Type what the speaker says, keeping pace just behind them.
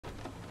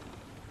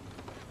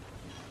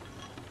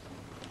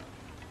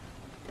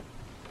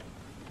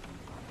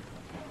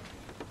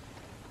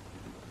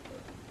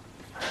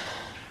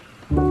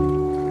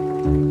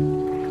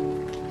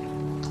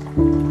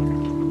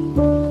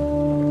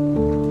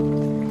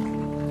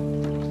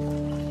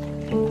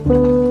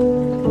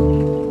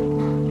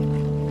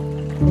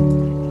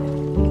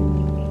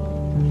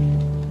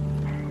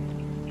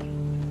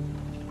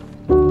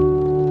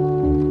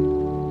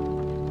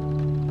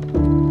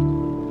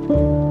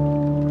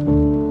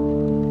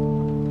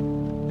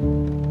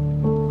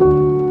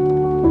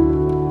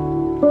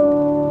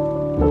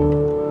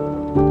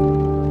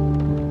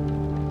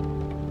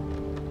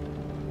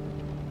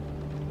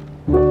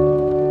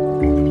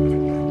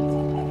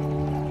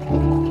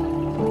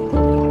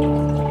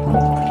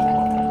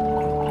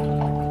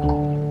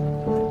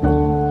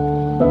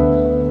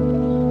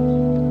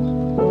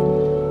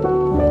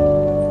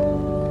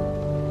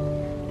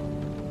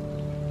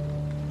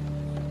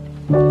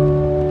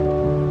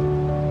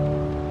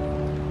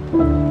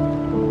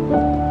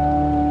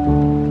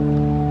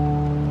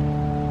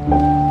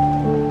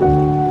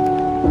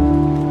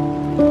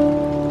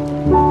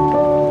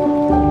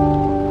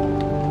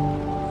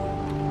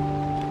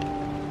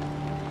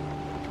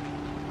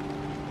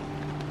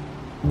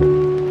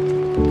Well,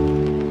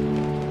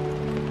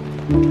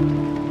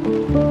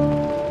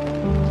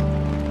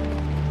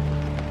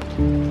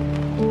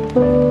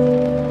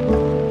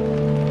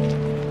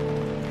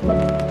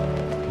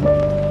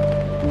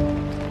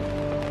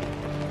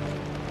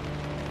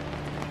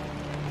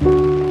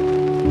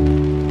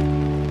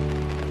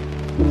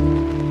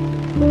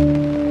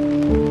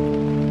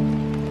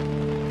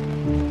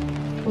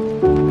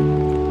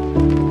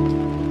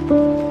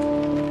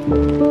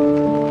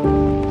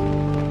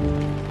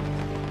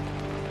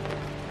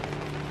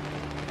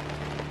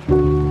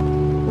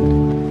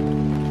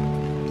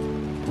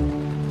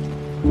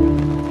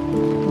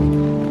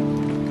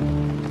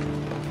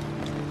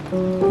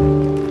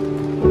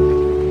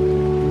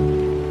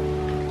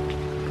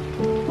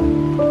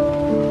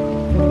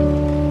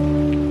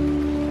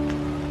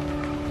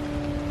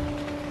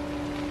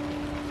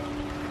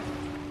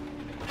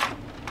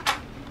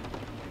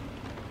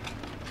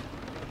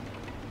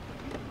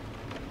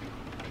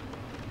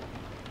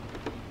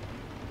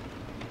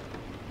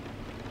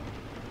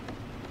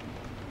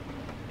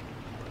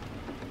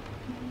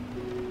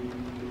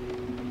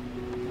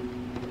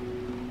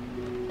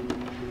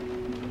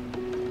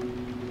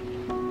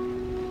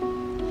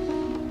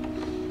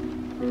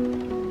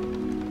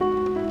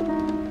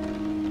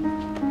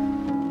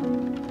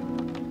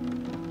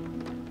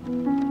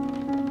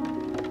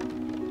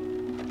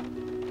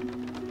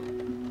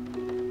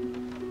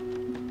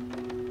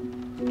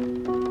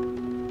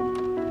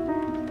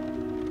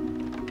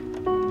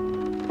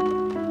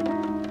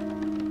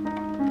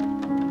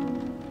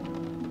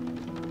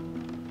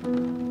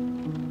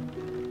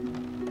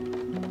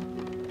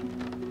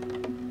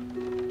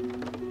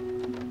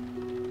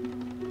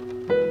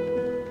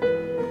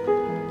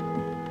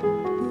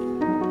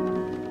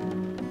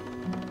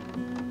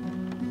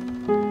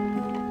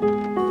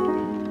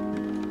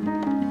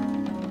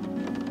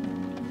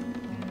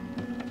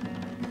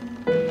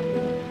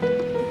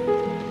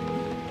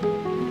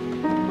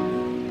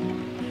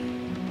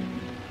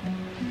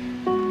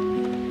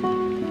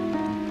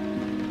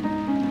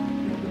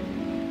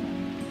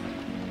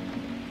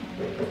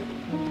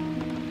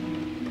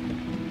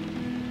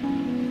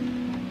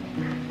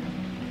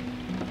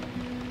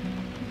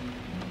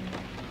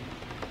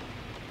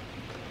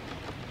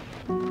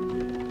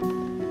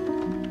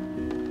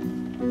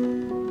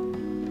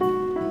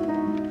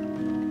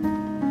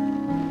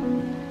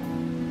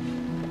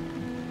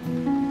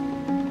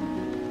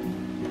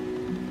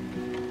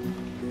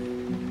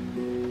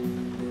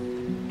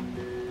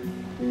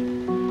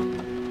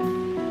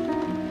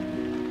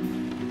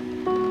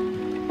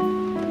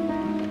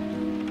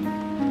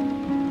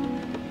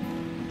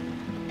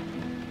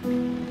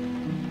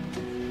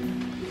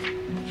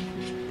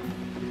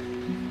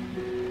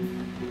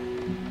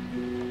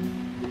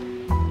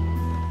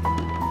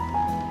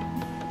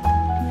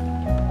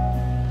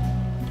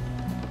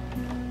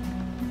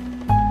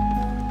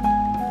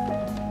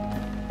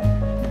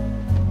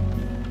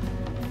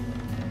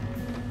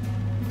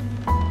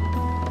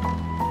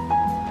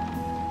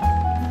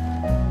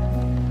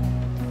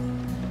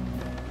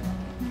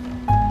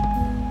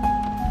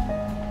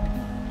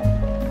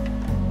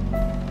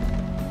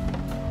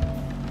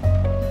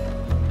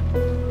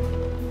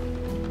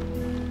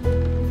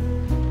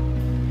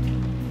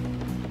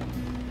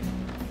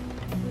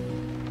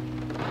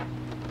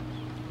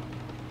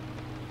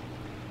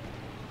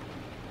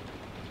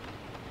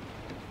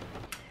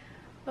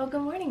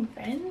 good morning,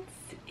 friends.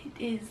 It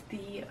is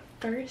the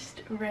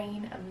first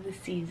rain of the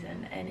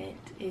season and it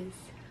is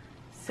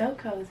so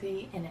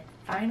cozy and it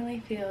finally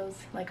feels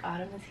like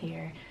autumn is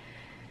here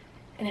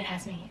and it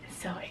has me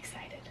so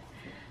excited.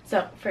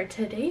 So for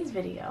today's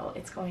video,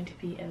 it's going to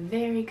be a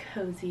very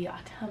cozy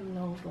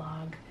autumnal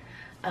vlog,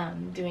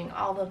 doing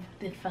all of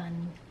the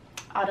fun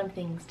autumn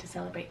things to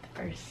celebrate the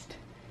first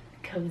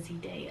cozy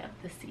day of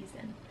the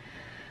season.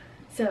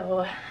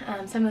 So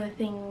some of the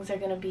things are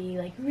going to be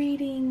like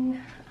reading,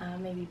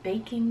 maybe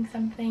baking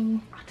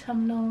something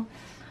autumnal,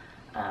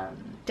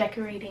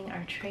 decorating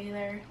our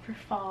trailer for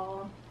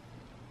fall,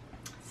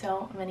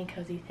 so many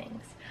cozy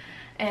things.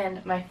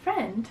 And my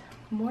friend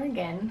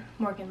Morgan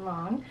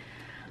Long,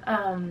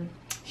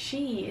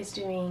 she is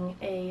doing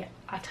a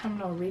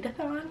autumnal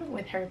readathon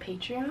with her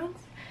Patreons,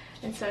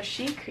 and so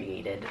she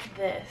created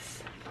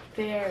this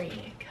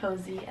very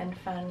cozy and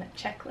fun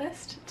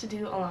checklist to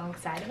do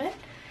alongside of it.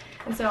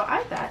 And so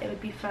I thought it would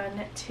be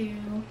fun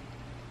to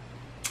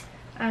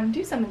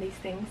do some of these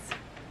things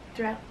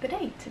throughout the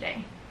day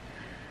today.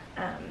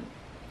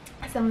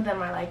 Some of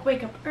them are like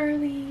wake up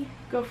early,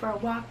 go for a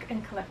walk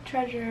and collect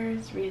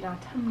treasures, read an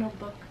autumnal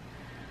book,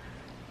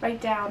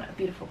 write down a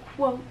beautiful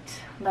quote,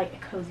 light a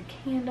cozy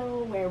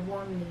candle, wear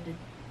warm knitted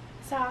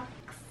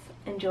socks,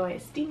 enjoy a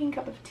steaming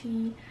cup of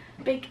tea,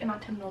 bake an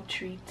autumnal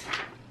treat.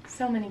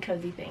 So many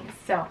cozy things.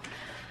 So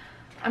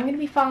I'm going to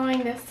be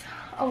following this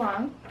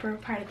along for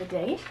part of the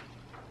day.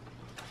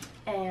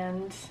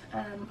 And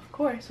of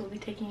course we'll be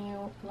taking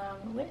you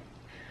along with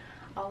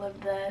all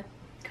of the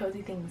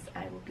cozy things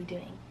I will be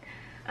doing.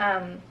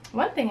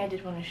 One thing I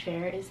did want to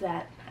share is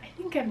that I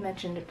think I've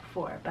mentioned it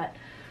before, but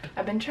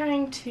I've been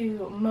trying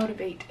to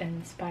motivate and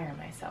inspire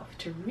myself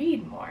to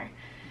read more.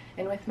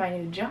 And with my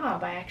new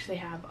job, I actually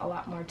have a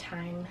lot more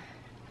time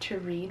to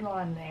read while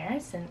I'm there,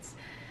 since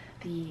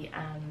the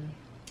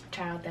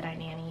child that I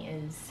nanny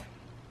is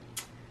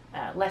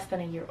less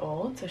than a year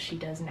old, so she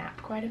does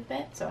nap quite a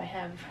bit, so I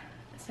have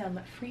some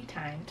free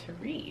time to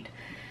read.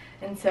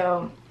 And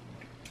so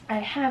I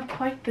have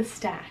quite the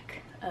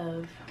stack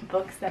of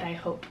books that I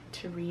hope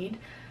to read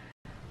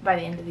by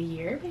the end of the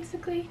year,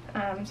 basically,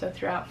 so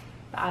throughout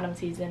the autumn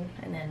season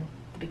and then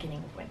the beginning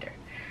of winter.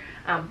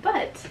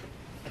 But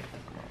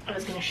I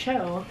was going to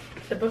show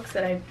the books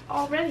that I've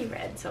already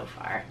read so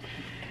far.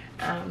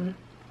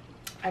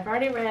 I've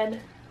already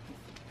read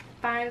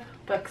 5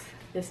 books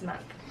this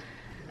month.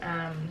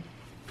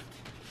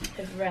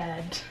 I've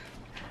read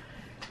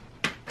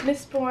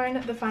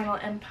Mistborn, The Final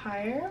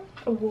Empire,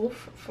 A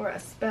Wolf for a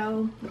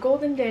Spell, The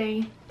Golden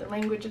Day, The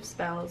Language of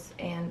Spells,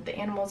 and The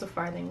Animals of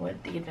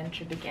Farthingwood, The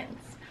Adventure Begins.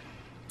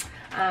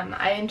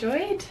 I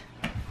enjoyed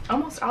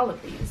almost all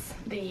of these.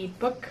 The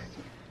book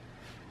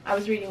I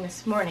was reading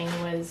this morning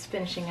was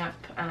finishing up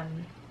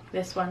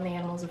this one, The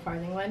Animals of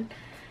Farthingwood,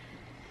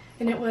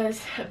 and it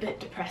was a bit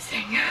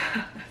depressing.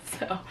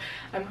 So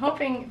I'm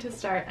hoping to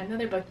start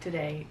another book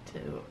today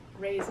to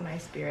raise my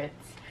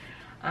spirits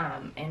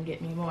and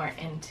get me more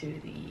into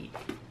the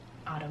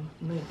autumn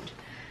mood.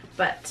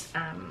 But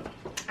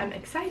I'm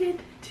excited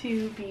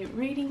to be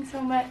reading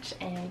so much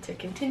and to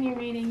continue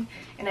reading,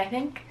 and I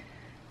think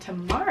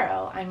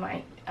tomorrow I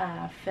might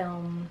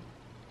film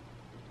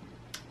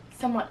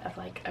somewhat of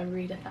like a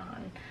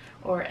readathon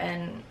or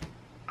an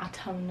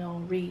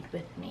autumnal read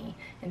with me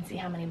and see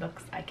how many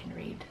books I can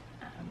read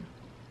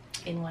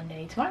in one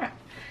day tomorrow.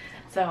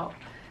 So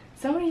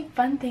many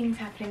fun things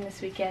happening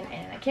this weekend,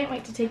 and I can't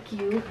wait to take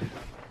you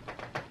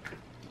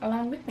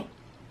along with me.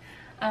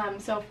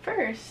 So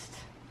first,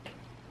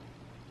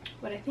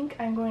 what I think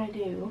I'm going to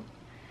do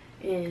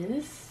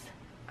is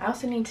I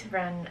also need to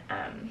run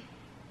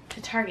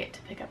to Target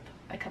to pick up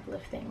a couple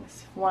of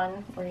things.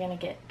 One, we're going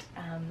to get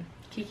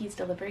Kiki's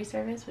Delivery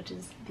Service, which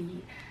is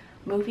the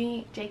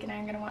movie Jake and I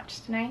are going to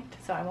watch tonight,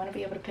 so I want to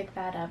be able to pick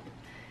that up,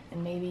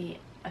 and maybe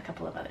a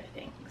couple of other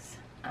things.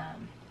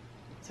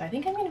 So I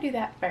think I'm going to do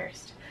that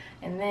first,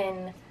 and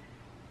then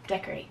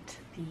decorate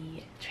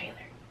the trailer,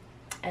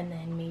 and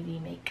then maybe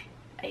make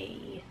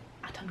a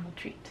autumnal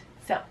treat.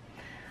 So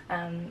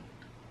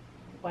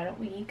why don't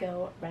we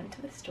go run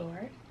to the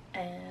store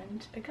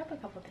and pick up a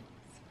couple things.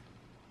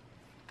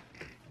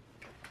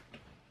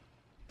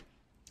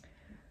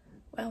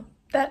 Well,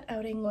 that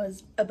outing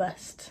was a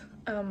bust.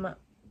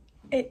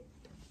 It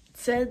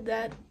said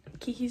that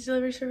Kiki's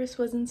Delivery Service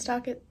was in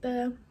stock at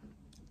the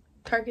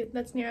Target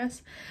that's near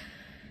us,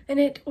 and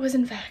it was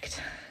in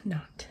fact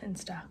not in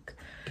stock.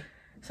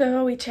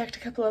 So we checked a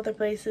couple other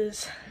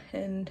places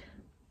and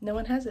no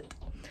one has it.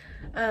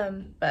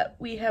 But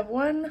we have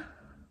one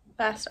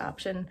last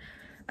option.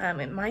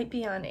 It might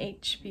be on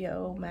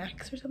HBO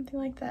Max or something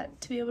like that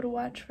to be able to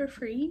watch for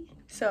free.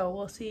 So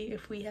we'll see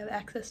if we have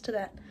access to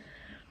that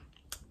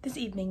this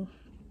evening.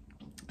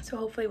 So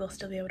hopefully we'll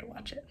still be able to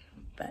watch it.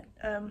 But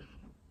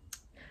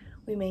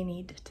we may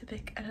need to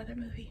pick another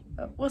movie.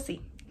 But we'll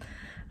see.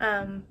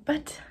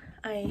 But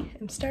I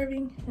am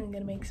starving and I'm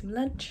gonna make some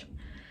lunch,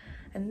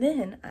 and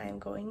then I'm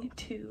going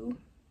to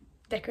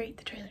decorate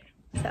the trailer.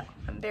 So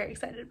I'm very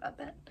excited about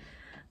that.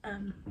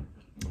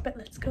 But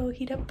let's go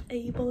heat up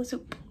a bowl of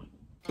soup.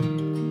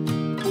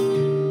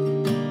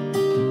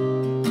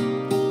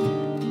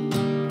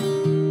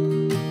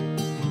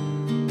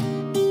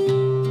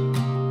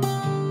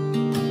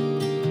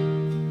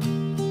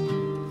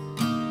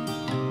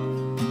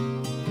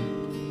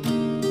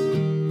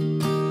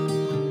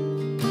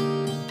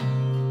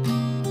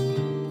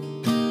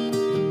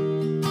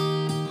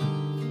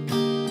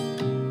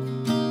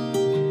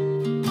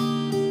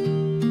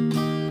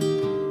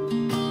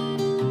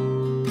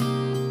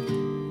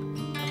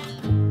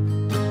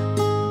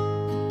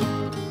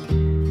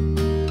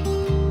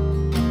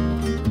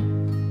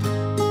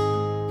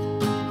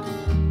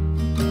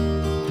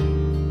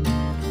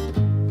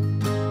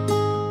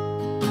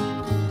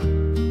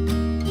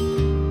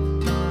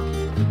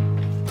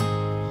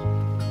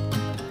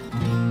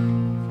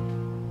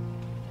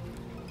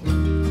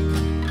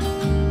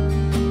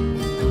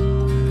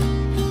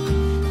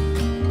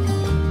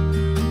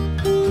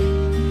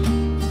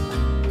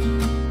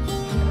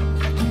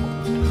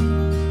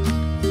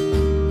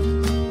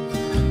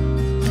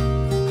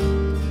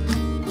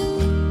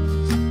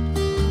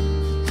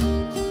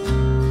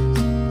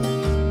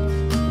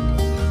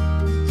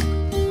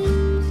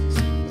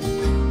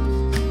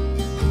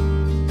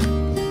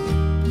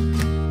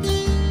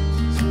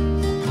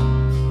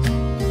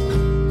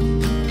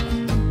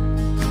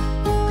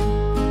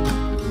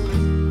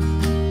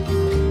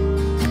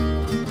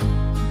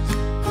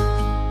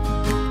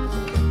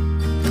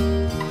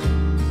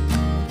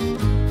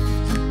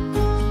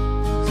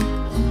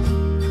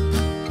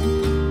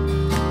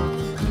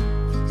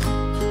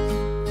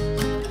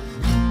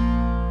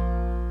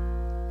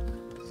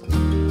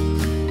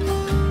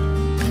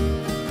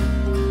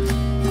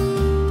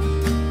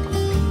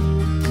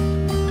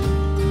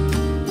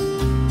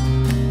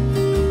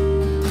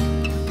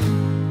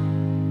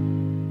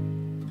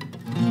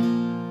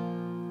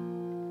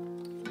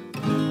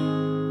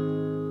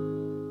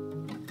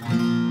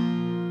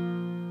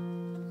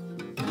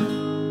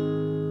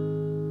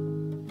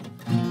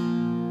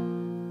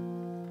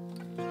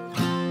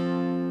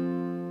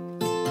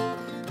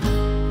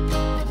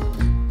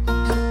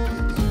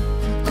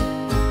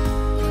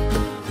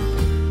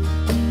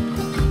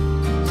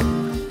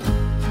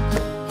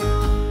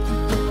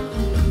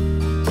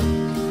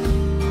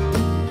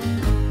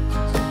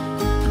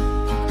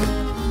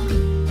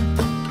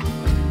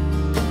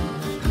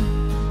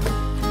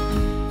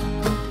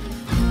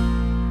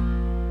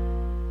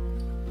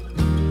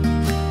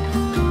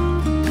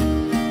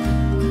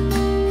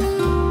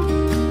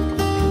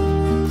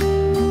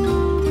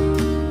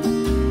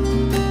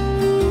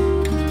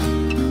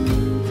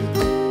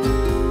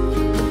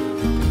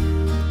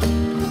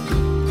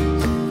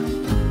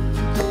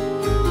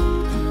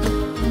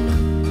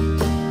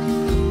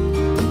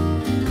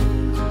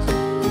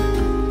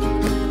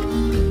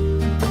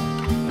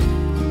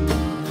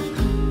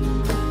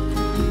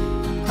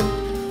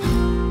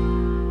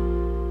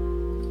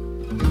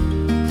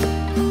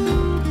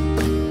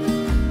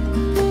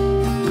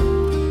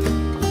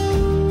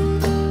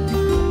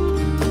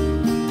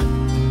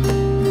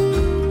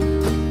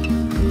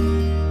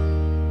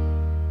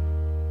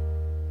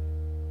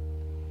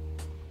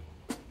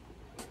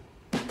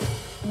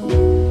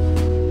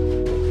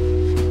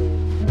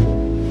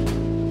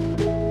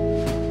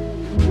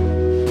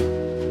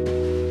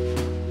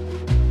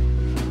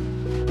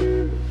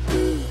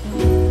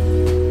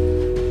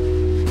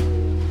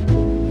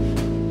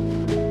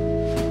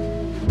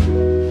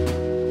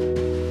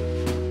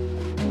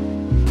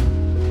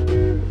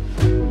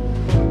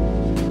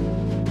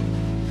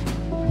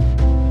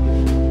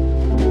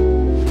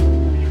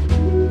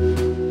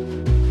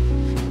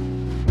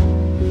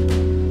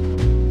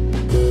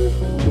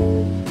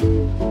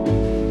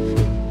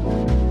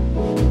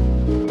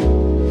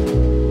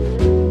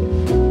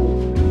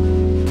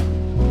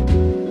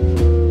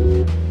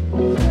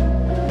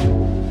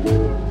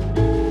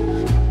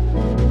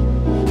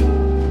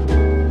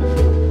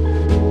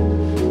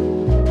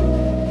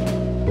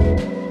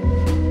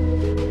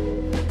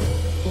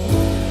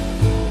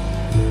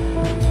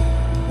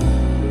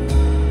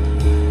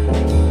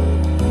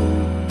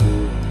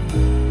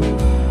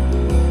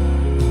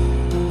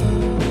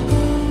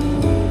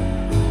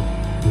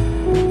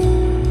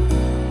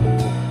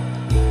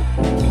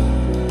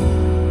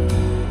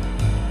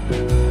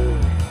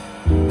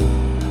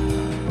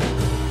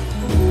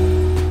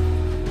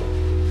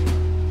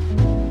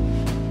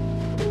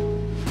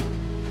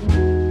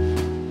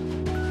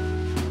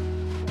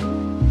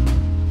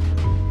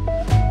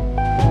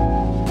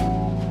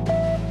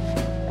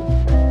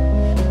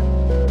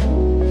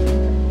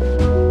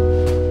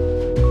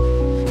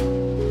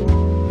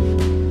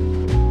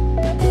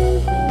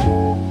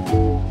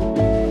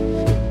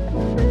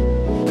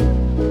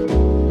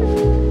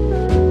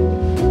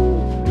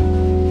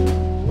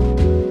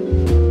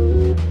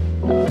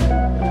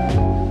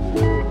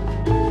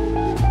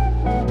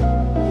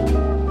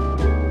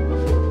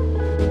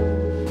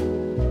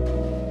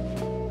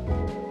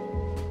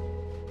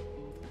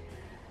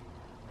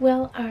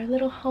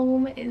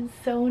 home is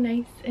so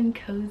nice and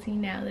cozy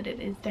now that it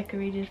is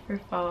decorated for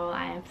fall.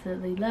 I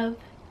absolutely love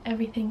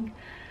everything,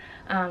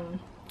 and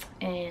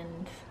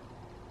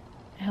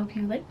I hope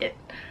you liked it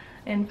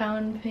and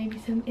found maybe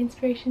some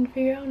inspiration for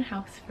your own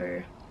house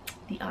for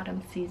the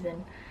autumn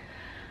season.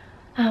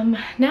 Now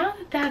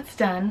that that's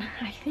done,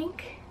 I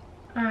think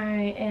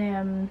I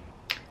am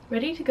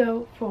ready to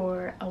go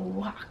for a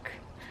walk.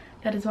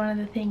 That is one of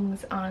the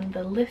things on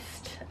the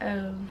list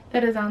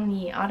that is on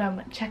the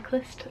autumn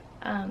checklist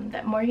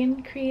that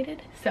Morgan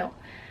created. So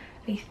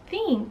I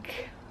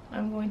think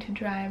I'm going to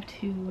drive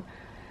to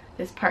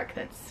this park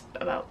that's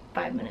about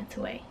 5 minutes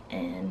away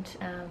and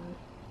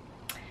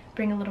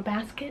bring a little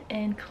basket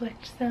and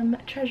collect some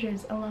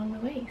treasures along the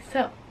way.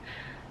 So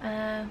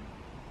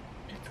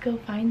let's go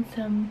find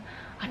some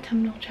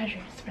autumnal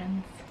treasures,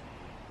 friends.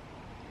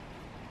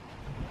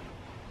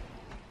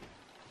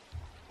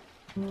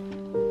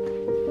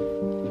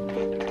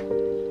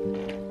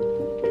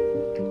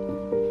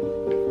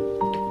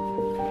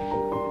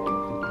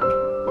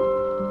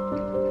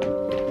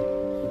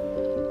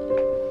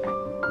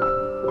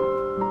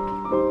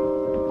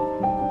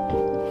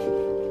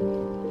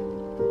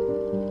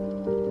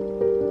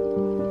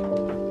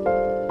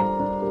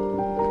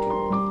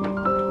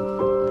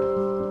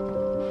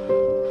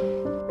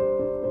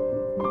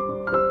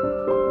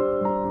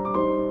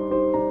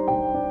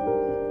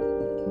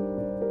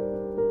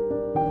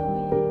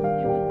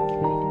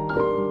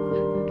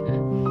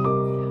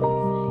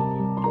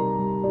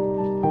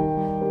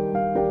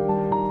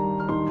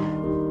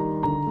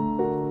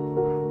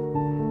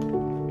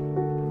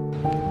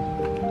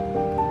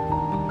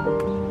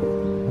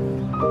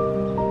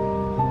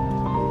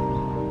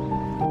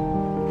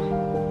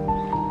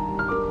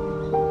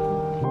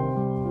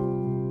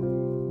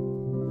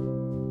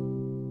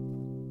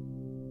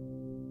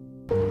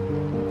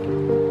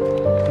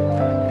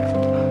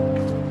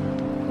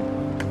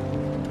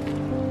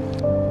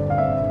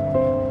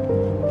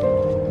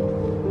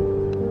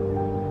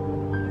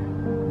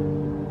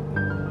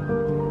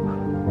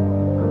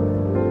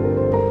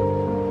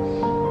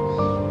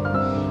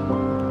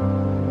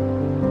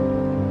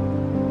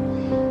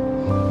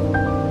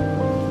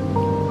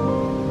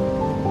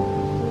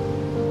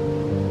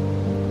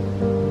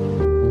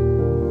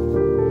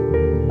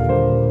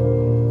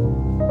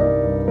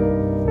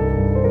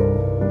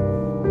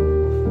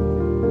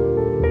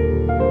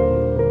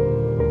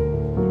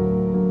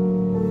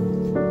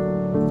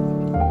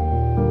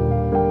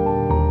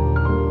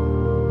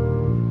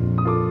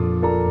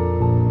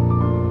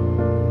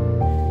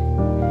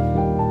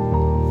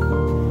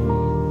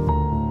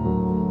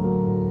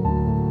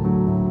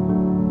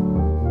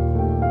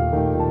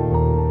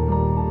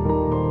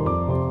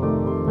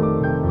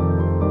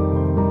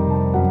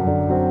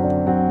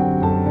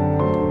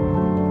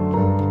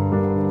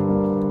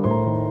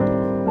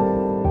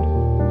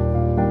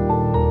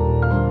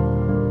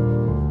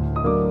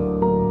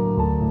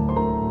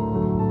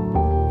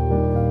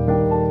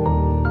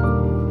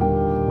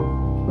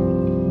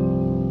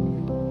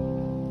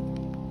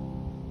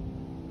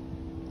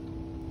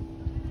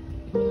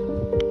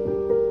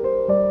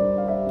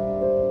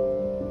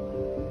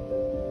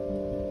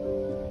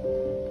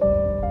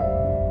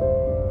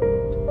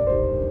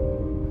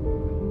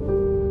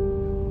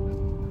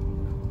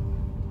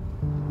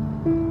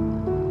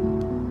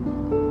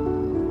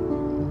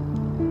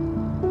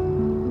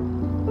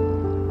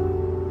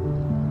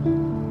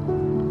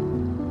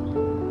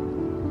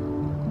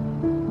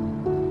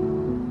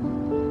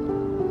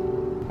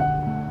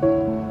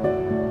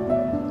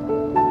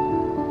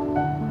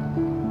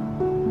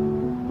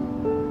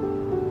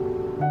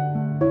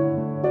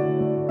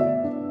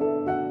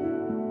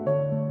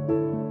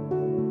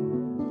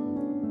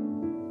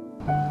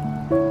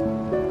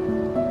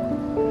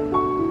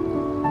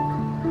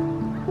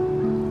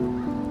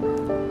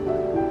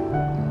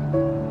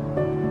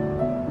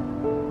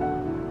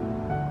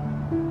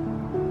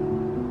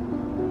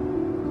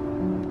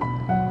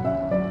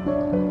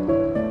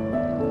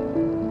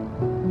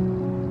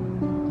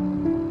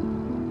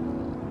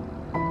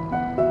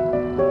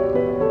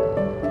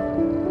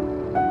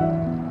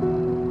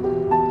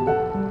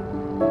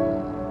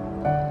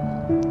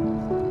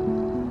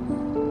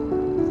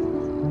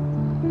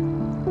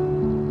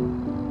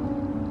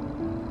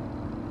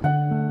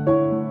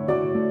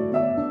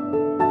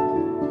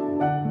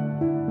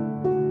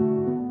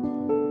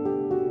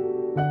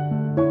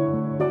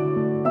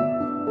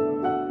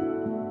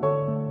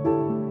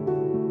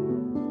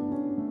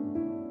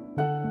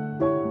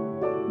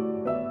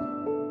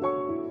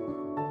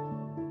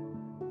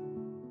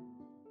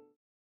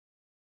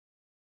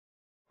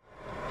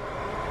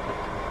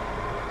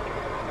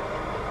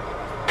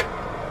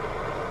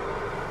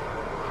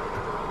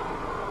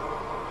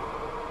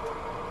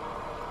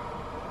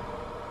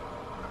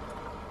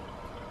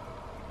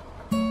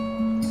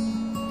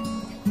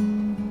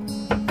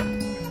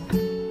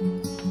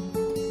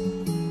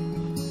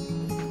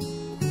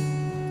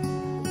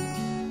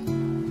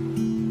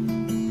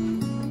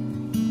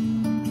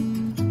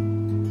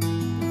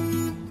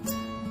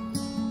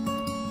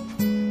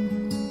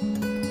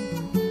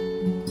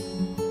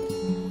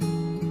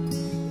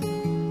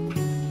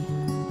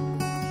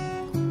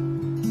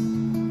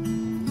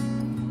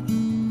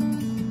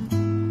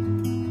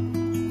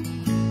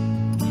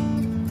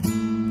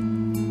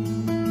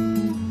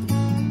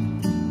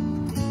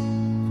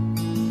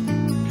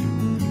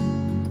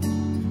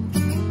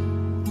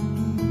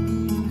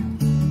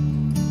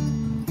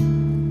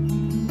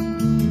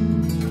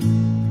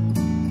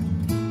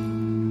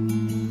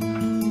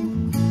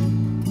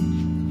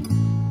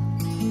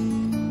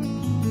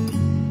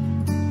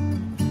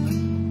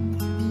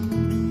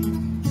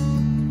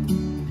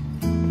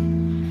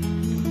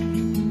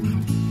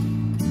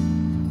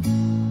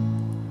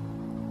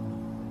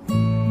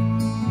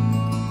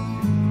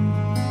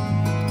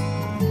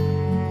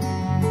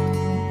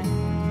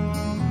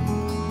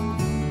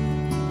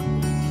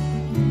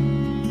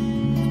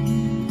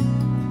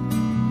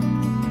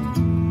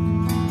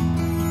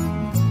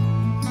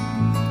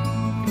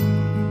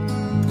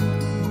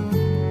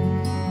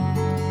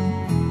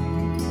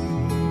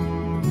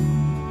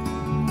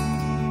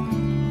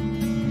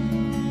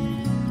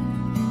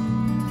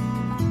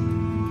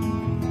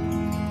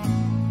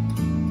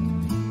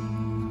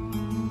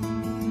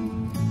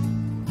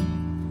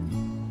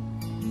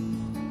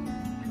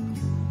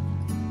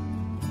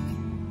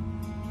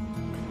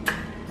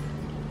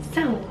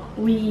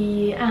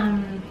 we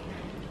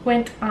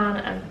went on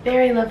a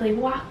very lovely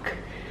walk,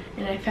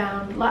 and I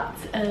found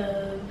lots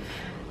of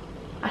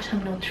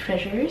autumnal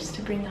treasures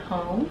to bring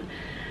home.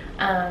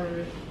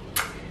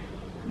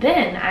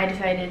 Then I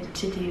decided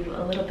to do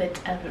a little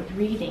bit of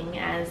reading,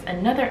 as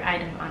another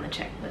item on the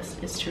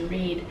checklist is to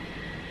read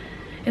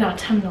an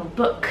autumnal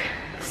book.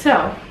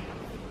 So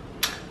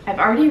I've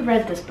already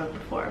read this book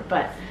before,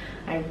 but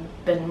I've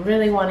been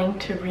really wanting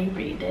to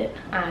reread it.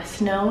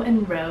 Snow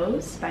and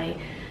Rose by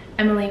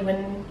Emily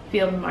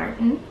Winfield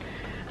Martin.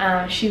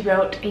 She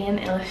wrote and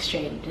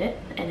illustrated it,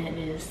 and it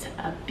is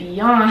a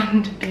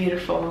beyond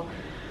beautiful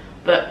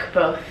book,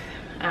 both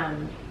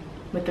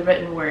with the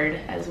written word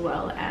as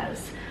well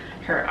as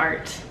her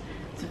art.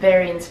 It's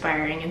very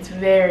inspiring, it's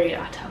very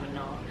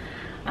autumnal,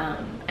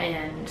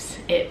 and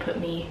it put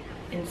me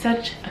in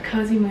such a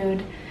cozy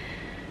mood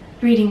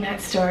reading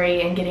that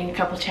story and getting a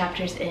couple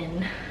chapters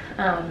in.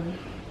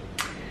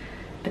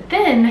 But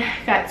then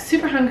got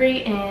super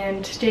hungry,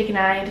 and Jake and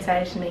I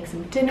decided to make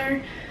some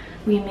dinner.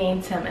 We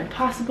made some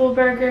Impossible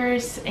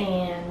burgers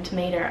and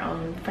made our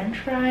own French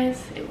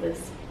fries. It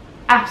was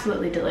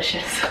absolutely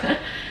delicious.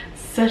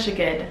 Such a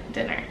good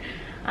dinner.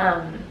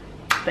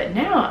 But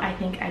now I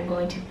think I'm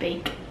going to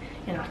bake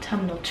an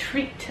autumnal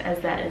treat, as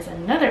that is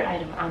another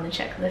item on the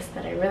checklist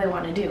that I really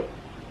want to do.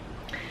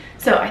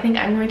 So I think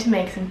I'm going to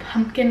make some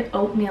pumpkin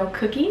oatmeal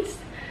cookies.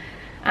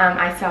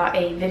 I saw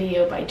a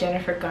video by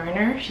Jennifer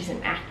Garner. She's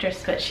an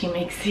actress, but she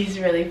makes these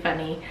really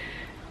funny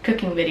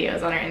cooking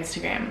videos on her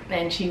Instagram,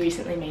 and she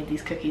recently made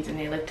these cookies and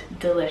they looked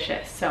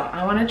delicious. So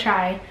I want to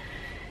try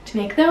to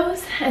make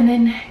those, and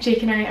then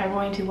Jake and I are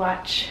going to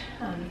watch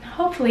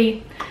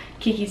hopefully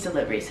Kiki's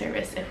Delivery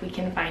Service, if we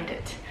can find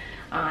it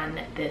on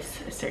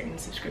this certain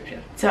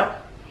subscription. So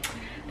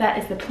that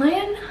is the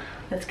plan.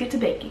 Let's get to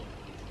baking.